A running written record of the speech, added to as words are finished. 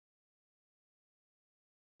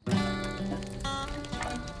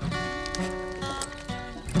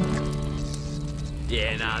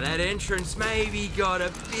Yeah, nah, that entrance maybe got a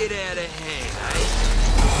bit out of hand, eh?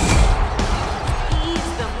 He's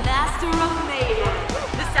the master of Mayhem,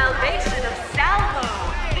 the salvation of Salvo.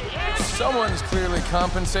 Someone's clearly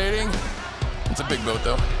compensating. It's a big boat,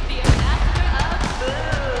 though. The master of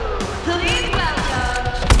Boo. Please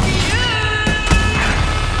welcome feud.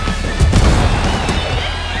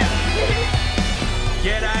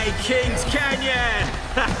 G'day, Kings Canyon!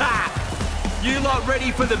 You lot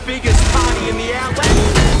ready for the biggest party in the outlet?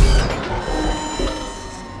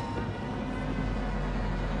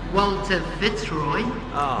 Walter Fitzroy.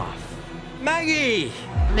 Oh, Maggie!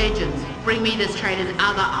 Legends, bring me this trader's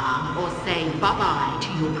other arm or say bye-bye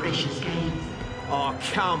to your precious games. Oh,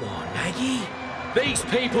 come on, Maggie. These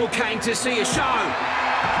people came to see a show.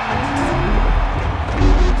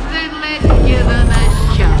 Then let's give them a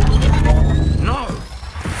show. No.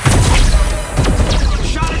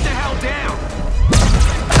 Shut it the hell down.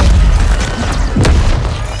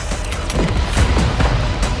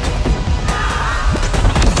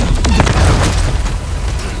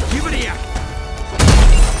 Give it here.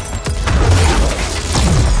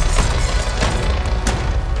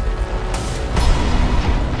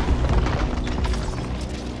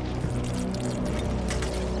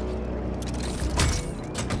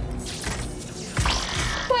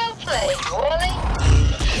 Well played, Wally.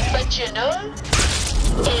 But you know,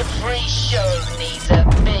 every show needs a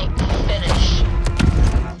big finish.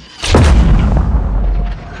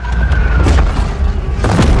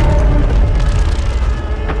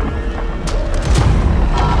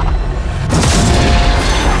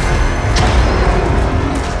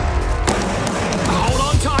 Hold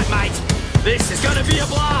on tight, mate. This is gonna be a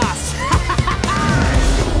blast.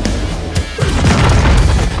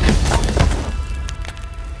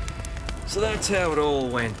 So that's how it all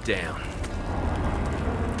went down.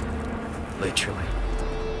 Literally.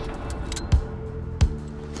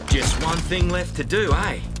 Just one thing left to do,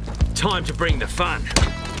 eh? Time to bring the fun.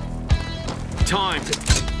 Time to...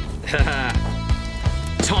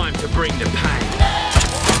 Time to bring the pain.